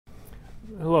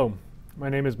Hello, my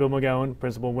name is Bill McGowan,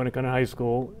 Principal Winnacunnet High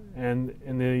School, and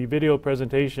in the video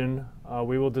presentation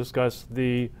we will discuss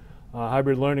the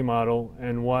hybrid learning model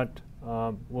and what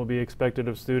will be expected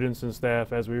of students and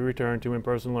staff as we return to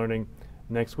in-person learning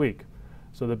next week.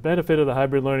 So the benefit of the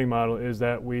hybrid learning model is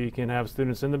that we can have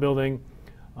students in the building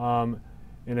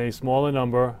in a smaller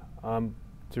number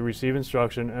to receive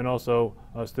instruction, and also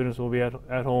students will be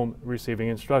at home receiving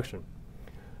instruction.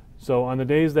 So on the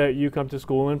days that you come to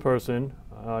school in person,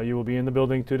 you will be in the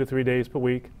building 2 to 3 days per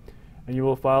week, and you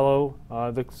will follow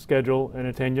the schedule and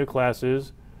attend your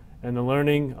classes, and the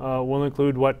learning will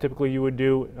include what typically you would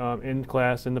do in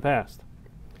class in the past.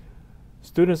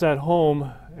 Students at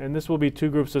home, and this will be two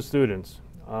groups of students.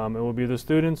 It will be the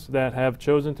students that have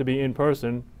chosen to be in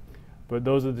person, but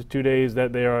those are the 2 days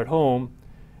that they are at home,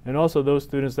 and also those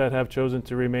students that have chosen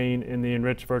to remain in the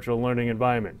enriched virtual learning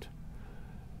environment.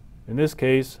 In this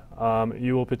case,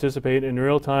 you will participate in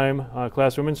real-time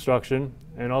classroom instruction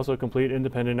and also complete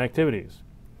independent activities.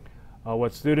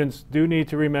 What students do need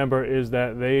to remember is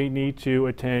that they need to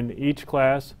attend each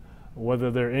class,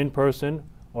 whether they're in person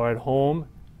or at home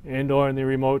and or in the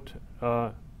remote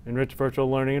enriched virtual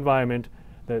learning environment,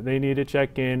 that they need to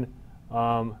check in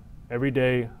every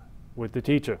day with the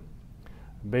teacher.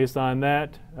 Based on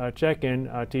that check-in,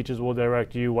 teachers will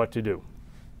direct you what to do.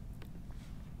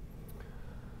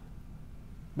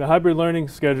 The hybrid learning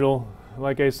schedule,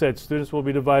 like I said, students will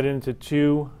be divided into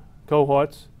two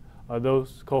cohorts.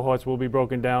 Those cohorts will be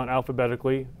broken down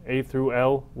alphabetically. A through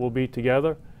L will be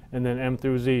together, and then M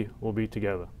through Z will be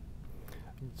together.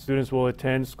 Students will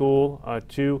attend school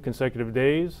 2 consecutive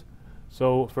days.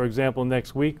 So for example,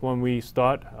 next week when we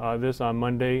start this on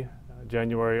Monday,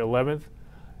 January 11th,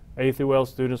 A through L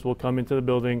students will come into the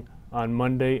building on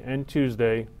Monday and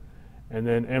Tuesday, and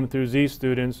then M through Z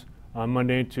students on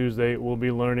Monday and Tuesday will be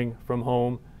learning from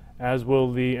home, as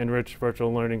will the enriched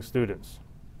virtual learning students.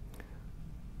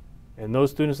 And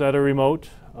those students that are remote,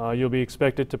 you'll be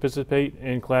expected to participate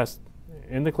in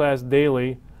the class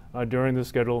daily during the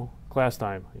scheduled class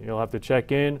time. You'll have to check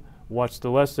in, watch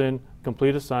the lesson,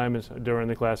 complete assignments during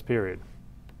the class period.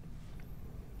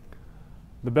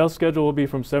 The bell schedule will be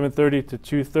from 7:30 to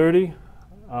 2:30.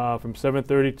 From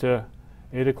 7:30 to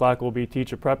 8 o'clock will be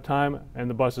teacher prep time, and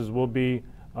the buses will be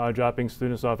dropping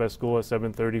students off at school at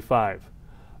 7:35.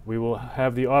 We will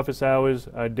have the office hours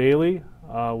daily.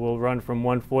 Will run from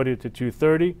 1:40 to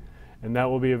 2:30, and that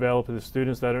will be available to the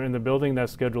students that are in the building.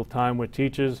 That's scheduled time with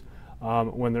teachers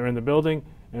when they're in the building,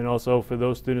 and also for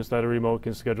those students that are remote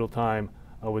can schedule time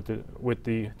with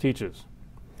the teachers.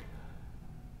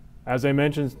 As I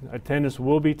mentioned, attendance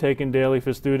will be taken daily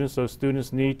for students, so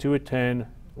students need to attend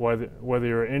whether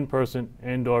you're in person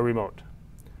and or remote.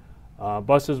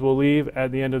 Buses will leave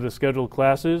at the end of the scheduled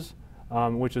classes,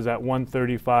 which is at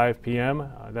 1:35 p.m.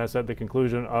 That's at the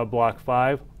conclusion of Block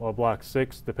 5 or Block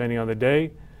 6, depending on the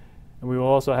day. And we will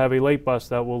also have a late bus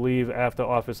that will leave after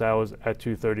office hours at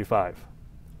 2:35.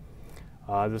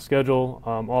 The schedule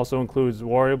also includes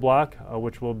Warrior Block,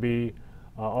 which will be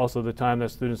also the time that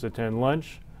students attend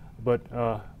lunch, but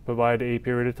provide a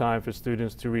period of time for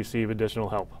students to receive additional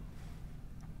help.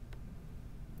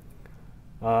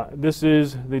 This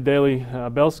is the daily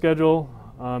bell schedule,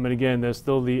 and again, there's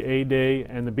still the A day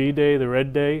and the B day, the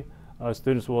red day.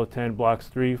 Students will attend blocks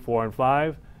 3, 4, and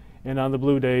 5, and on the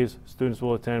blue days, students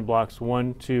will attend blocks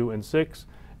 1, 2, and 6,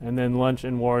 and then lunch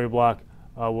and Warrior Block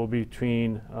will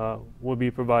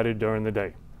be provided during the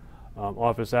day.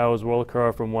 Office hours will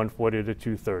occur from 1:40 to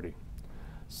 2:30.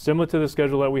 Similar to the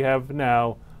schedule that we have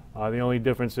now, the only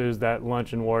difference is that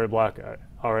lunch and Warrior Block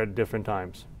are at different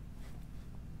times.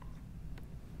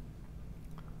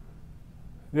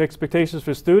 The expectations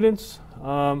for students.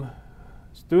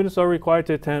 Students are required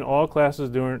to attend all classes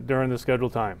during the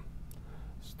scheduled time.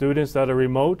 Students that are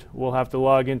remote will have to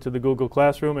log into the Google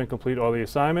Classroom and complete all the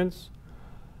assignments.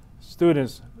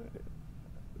 Students,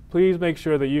 please make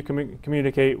sure that you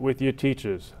communicate with your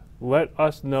teachers. Let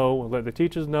us know, let the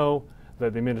teachers know,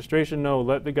 let the administration know,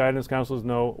 let the guidance counselors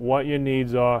know what your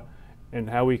needs are and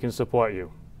how we can support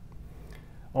you.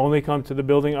 Only come to the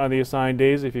building on the assigned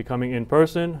days if you're coming in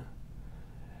person.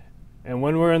 And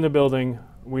when we're in the building,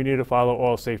 we need to follow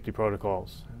all safety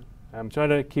protocols. I'm trying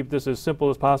to keep this as simple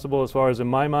as possible as far as in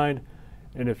my mind.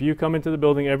 And if you come into the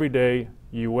building every day,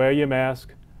 you wear your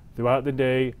mask throughout the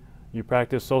day, you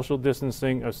practice social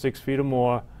distancing of 6 feet or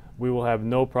more, we will have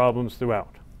no problems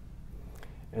throughout.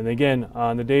 And again,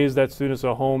 on the days that students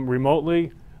are home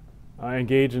remotely,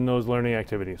 engage in those learning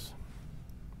activities.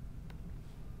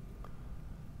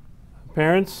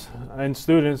 Parents and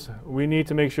students, we need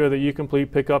to make sure that you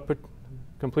complete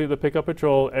the pickup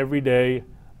patrol every day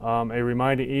a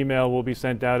reminder email will be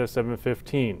sent out at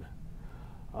 7:15.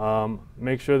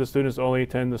 Make sure the students only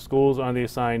attend the schools on the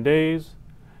assigned days.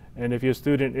 And if your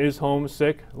student is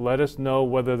homesick, let us know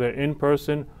whether they're in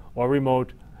person or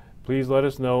remote. Please let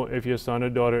us know if your son or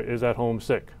daughter is at home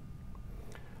sick.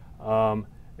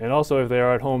 And also, if they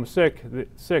are at home sick,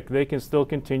 they can still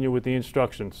continue with the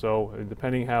instruction. So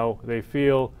depending how they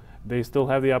feel, they still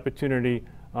have the opportunity,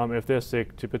 if they're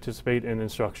sick, to participate in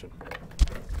instruction.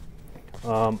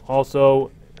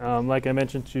 Also, like I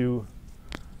mentioned for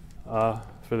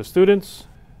the students,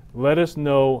 let us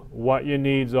know what your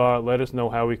needs are. Let us know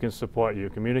how we can support you.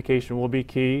 Communication will be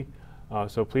key.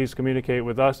 So please communicate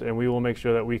with us, and we will make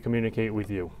sure that we communicate with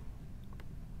you.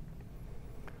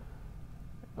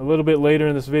 A little bit later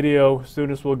in this video,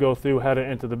 students will go through how to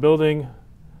enter the building,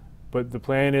 but the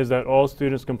plan is that all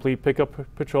students complete pickup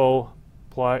patrol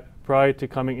prior to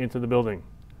coming into the building.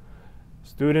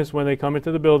 Students, when they come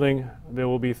into the building, there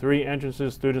will be 3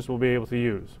 entrances students will be able to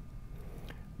use: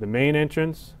 the main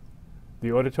entrance,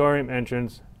 the auditorium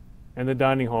entrance, and the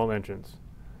dining hall entrance.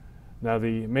 Now,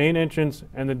 the main entrance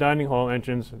and the dining hall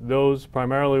entrance, those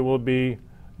primarily will be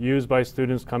used by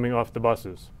students coming off the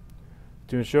buses.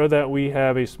 To ensure that we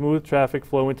have a smooth traffic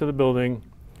flow into the building,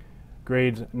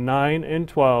 grades 9 and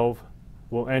 12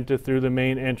 will enter through the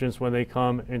main entrance when they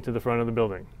come into the front of the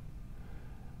building.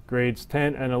 Grades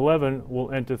 10 and 11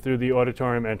 will enter through the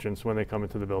auditorium entrance when they come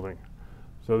into the building.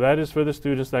 So that is for the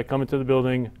students that come into the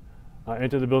building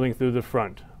through the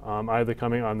front, either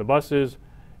coming on the buses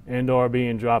and or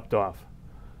being dropped off.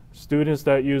 Students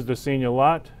that use the senior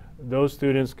lot, those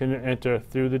students can enter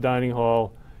through the dining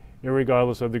hall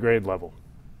irregardless of the grade level.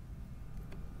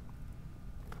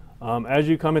 As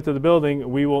you come into the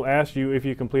building, we will ask you if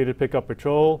you completed pickup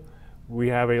patrol. We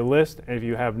have a list, and if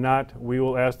you have not, we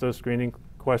will ask those screening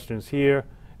questions here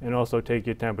and also take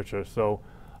your temperature. So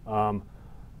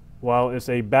while it's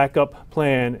a backup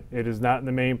plan, it is not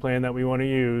the main plan that we want to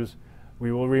use.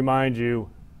 We will remind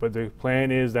you, but the plan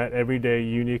is that every day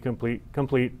you need to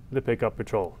complete the pickup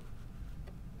patrol.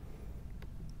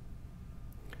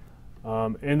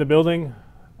 In the building,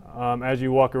 as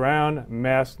you walk around,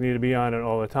 masks need to be on at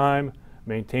all the time.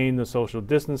 Maintain the social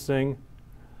distancing.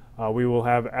 We will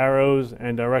have arrows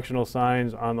and directional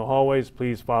signs on the hallways.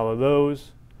 Please follow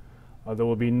those. There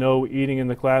will be no eating in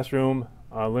the classroom.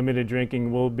 Limited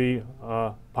drinking will be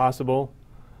possible.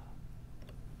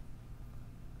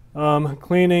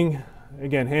 Cleaning,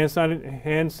 again, hand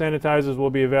sanitizers will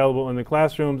be available in the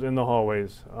classrooms, in the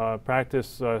hallways.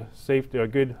 Practice safety,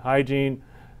 good hygiene.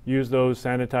 Use those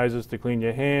sanitizers to clean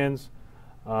your hands.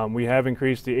 We have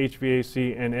increased the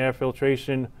HVAC and air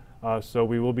filtration, so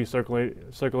we will be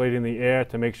circulating the air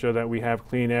to make sure that we have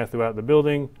clean air throughout the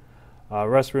building.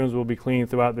 Restrooms will be clean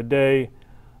throughout the day.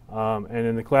 And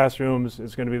in the classrooms,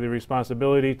 it's going to be the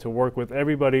responsibility to work with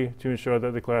everybody to ensure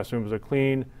that the classrooms are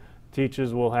clean.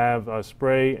 Teachers will have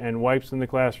spray and wipes in the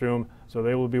classroom, so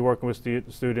they will be working with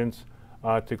students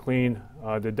to clean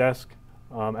the desk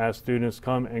as students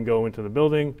come and go into the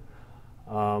building.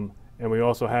 And we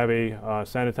also have a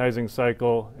sanitizing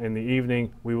cycle in the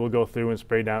evening. We will go through and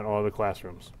spray down all the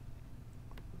classrooms.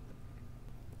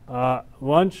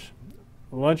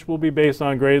 Lunch will be based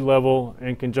on grade level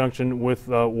in conjunction with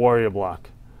Warrior Block.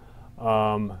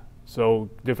 So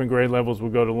different grade levels will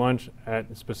go to lunch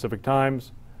at specific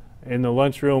times. In the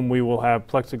lunchroom, we will have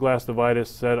plexiglass dividers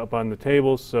set up on the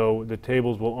tables, so the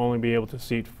tables will only be able to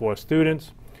seat 4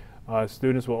 students.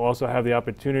 Students will also have the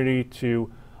opportunity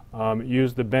to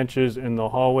use the benches in the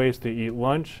hallways to eat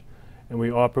lunch, and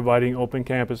we are providing open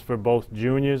campus for both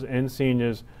juniors and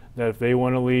seniors that if they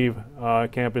want to leave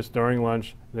campus during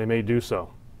lunch, they may do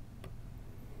so.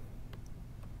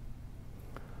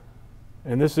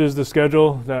 And this is the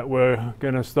schedule that we're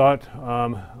going to start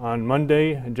on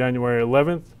Monday, January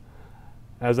 11th.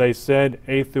 As I said,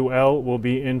 A through L will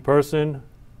be in person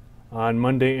on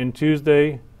Monday and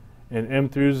Tuesday, and M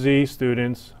through Z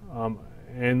students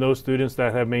and those students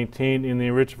that have maintained in the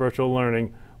enriched virtual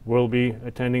learning will be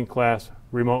attending class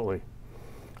remotely.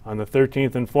 On the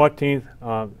 13th and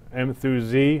 14th, M through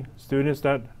Z students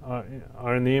that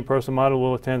are in the in-person model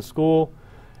will attend school,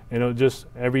 and it'll just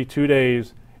every 2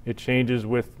 days it changes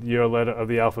with your letter of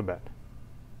the alphabet.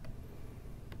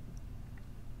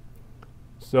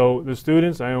 So the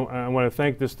students, I want to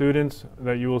thank the students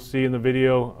that you will see in the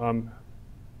video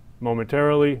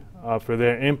momentarily for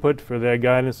their input, for their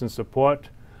guidance and support.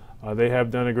 They have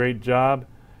done a great job,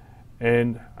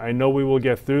 and I know we will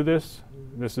get through this.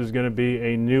 This is going to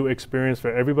be a new experience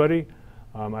for everybody.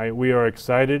 We are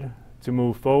excited to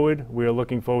move forward. We are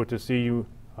looking forward to see you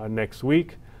next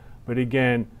week. But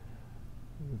again,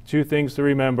 2 things to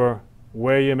remember.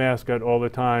 wear your mask out all the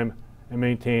time, and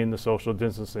maintain the social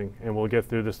distancing, and we'll get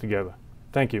through this together.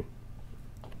 Thank you.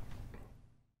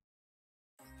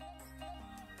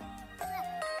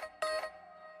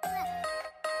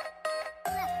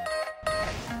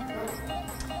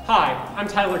 Hi, I'm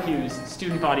Tyler Hughes,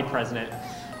 Student Body President.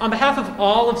 On behalf of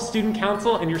all of Student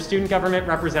Council and your student government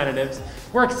representatives,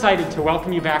 we're excited to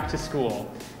welcome you back to school.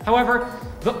 However,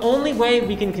 the only way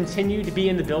we can continue to be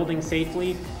in the building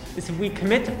safely is if we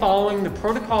commit to following the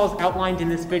protocols outlined in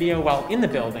this video while in the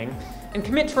building, and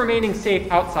commit to remaining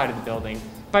safe outside of the building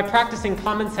by practicing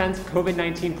common sense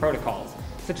COVID-19 protocols,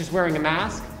 such as wearing a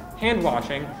mask, hand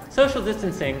washing, social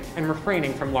distancing, and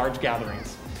refraining from large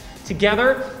gatherings.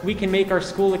 Together, we can make our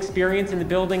school experience in the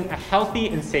building a healthy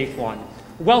and safe one.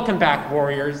 Welcome back,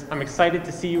 Warriors. I'm excited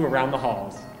to see you around the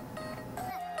halls.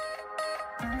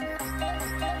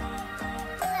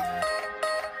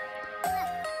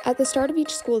 At the start of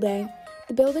each school day,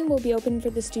 the building will be open for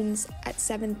the students at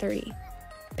 7:30.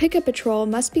 Pickup patrol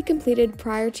must be completed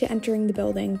prior to entering the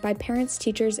building by parents,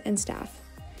 teachers, and staff.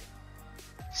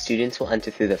 Students will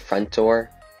enter through the front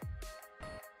door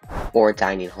or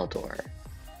dining hall door.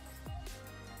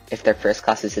 If their first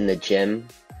class is in the gym,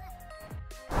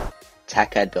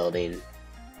 tech ed building,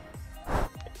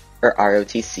 or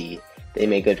ROTC, they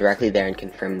may go directly there and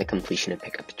confirm the completion of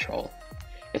pickup patrol.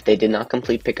 If they did not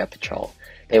complete pickup patrol,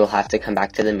 they will have to come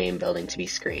back to the main building to be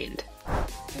screened.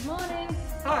 Good morning.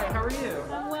 Hi, how are you?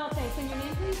 I'm well, thanks. And your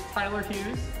name, please? Tyler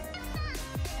Hughes.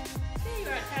 There you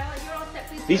are, Tyler. You're all set,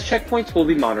 please. These checkpoints will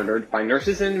be monitored by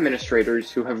nurses and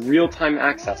administrators who have real-time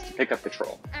access to pickup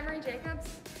patrol. Emery Jacobs.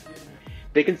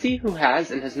 They can see who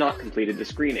has and has not completed the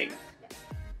screening.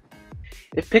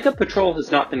 If pickup patrol has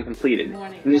not been completed,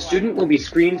 then the student will be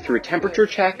screened through a temperature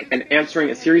check and answering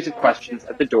a series of questions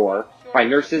at the door by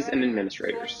nurses and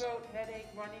administrators.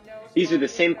 These are the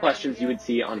same questions you would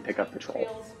see on pickup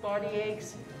patrol. Body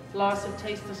aches, loss of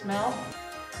taste or smell.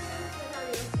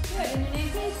 Good. And your name,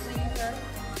 please? Thank you, sir.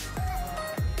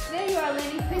 There you are,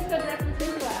 Lenny. Please go directly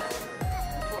to class.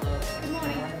 Good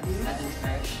morning.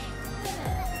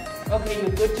 Okay, you're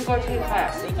good to go to your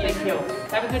class. Thank you.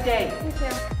 Have a good day. You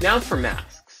too. Now for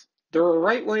masks. There are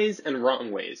right ways and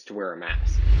wrong ways to wear a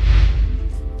mask.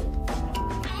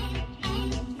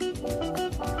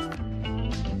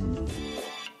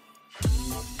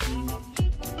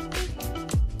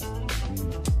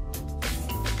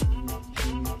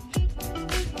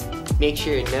 Make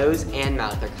sure your nose and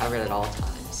mouth are covered at all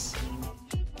times.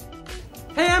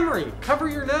 Hey, Emery, cover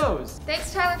your nose.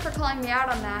 Thanks, Tyler, for calling me out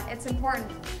on that. It's important.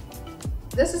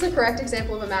 This is a correct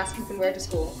example of a mask you can wear to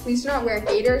school. Please do not wear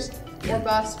gaiters, or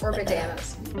buffs, or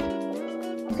bandanas.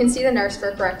 You can see the nurse for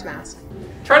a correct mask.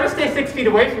 Try to stay 6 feet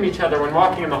away from each other when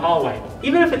walking in the hallway,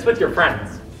 even if it's with your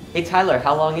friends. Hey Tyler,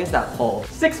 how long is that pole?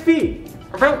 6 feet.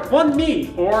 About 1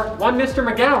 me, or 1 Mr.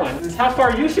 McGowan, is how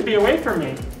far you should be away from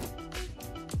me.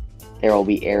 There will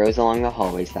be arrows along the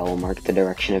hallways that will mark the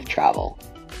direction of travel.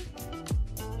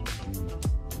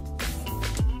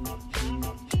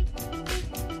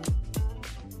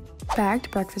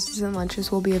 Bagged breakfasts and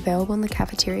lunches will be available in the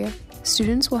cafeteria.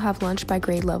 Students will have lunch by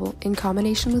grade level. In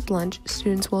combination with lunch,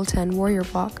 students will attend Warrior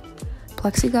Block.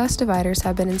 Plexiglass dividers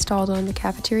have been installed on the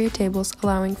cafeteria tables,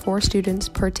 allowing 4 students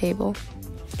per table.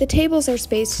 The tables are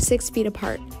spaced 6 feet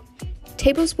apart.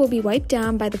 Tables will be wiped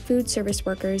down by the food service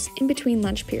workers in between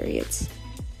lunch periods.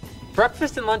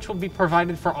 Breakfast and lunch will be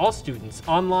provided for all students,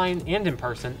 online and in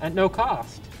person, at no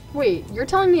cost. Wait, you're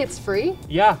telling me it's free?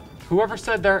 Yeah, whoever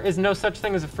said there is no such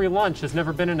thing as a free lunch has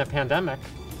never been in a pandemic.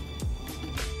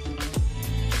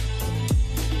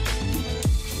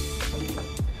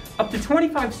 Up to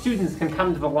 25 students can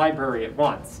come to the library at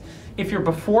once. If you're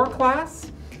before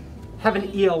class, have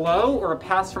an ELO or a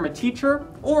pass from a teacher,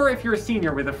 or if you're a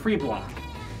senior with a free block.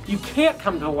 You can't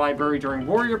come to the library during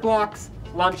Warrior Blocks,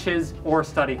 lunches, or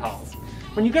study halls.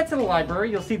 When you get to the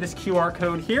library, you'll see this QR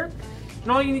code here,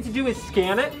 and all you need to do is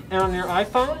scan it, and on your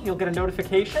iPhone, you'll get a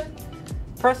notification.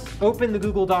 Press open the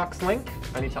Google Docs link.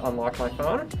 I need to unlock my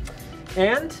phone.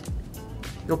 And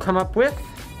you'll come up with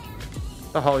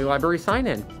the Holly Library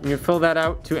sign-in. And you fill that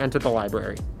out to enter the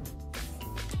library.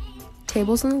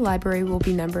 Tables in the library will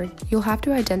be numbered. You'll have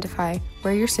to identify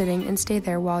where you're sitting and stay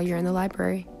there while you're in the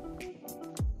library.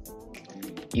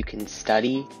 You can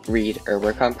study, read, or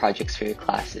work on projects for your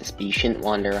classes, but you shouldn't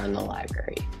wander around the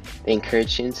library. They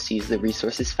encourage students to use the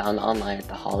resources found online at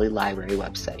the Holly Library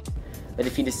website. But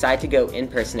if you decide to go in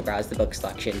person to browse the book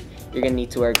selection, you're going to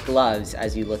need to wear gloves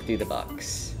as you look through the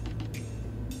books.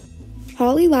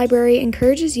 Holly Library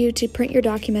encourages you to print your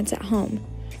documents at home.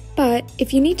 But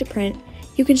if you need to print,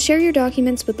 you can share your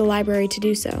documents with the library to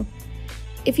do so.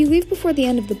 If you leave before the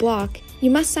end of the block, You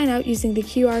must sign out using the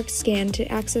QR scan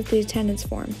to access the attendance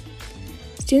form.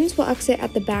 Students will exit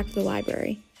at the back of the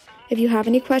library. If you have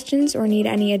any questions or need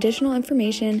any additional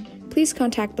information, please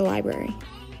contact the library.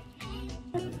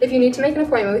 If you need to make an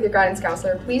appointment with your guidance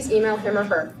counselor, please email him or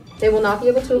her. They will not be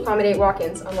able to accommodate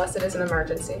walk-ins unless it is an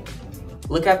emergency.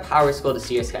 Look at PowerSchool to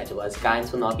see your schedule, as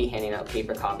guidance will not be handing out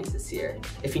paper copies this year.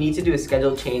 If you need to do a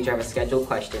schedule change or have a schedule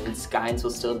questions, guidance will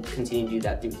still continue to do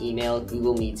that through email,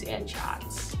 Google Meets, and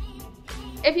chats.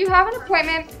 If you have an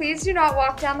appointment, please do not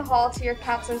walk down the hall to your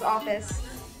counselor's office.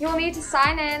 You will need to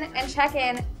sign in and check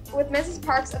in with Mrs.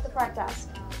 Parks at the front desk.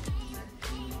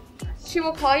 She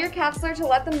will call your counselor to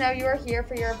let them know you are here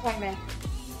for your appointment.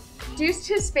 Due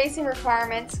to spacing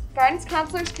requirements, guidance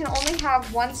counselors can only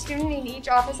have one student in each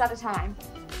office at a time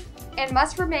and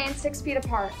must remain 6 feet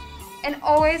apart. And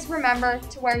always remember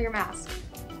to wear your mask.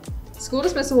 School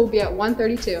dismissal will be at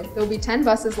 1:32. There will be 10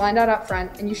 buses lined out up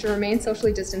front, and you should remain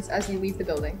socially distanced as you leave the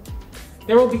building.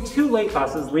 There will be 2 late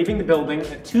buses leaving the building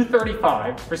at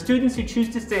 2:35 for students who choose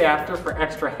to stay after for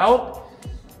extra help,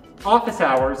 office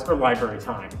hours, or library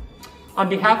time. On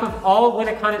behalf of all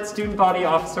Winnacunnet student body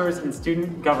officers and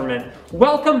student government,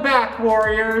 welcome back,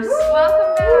 Warriors!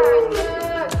 Welcome back!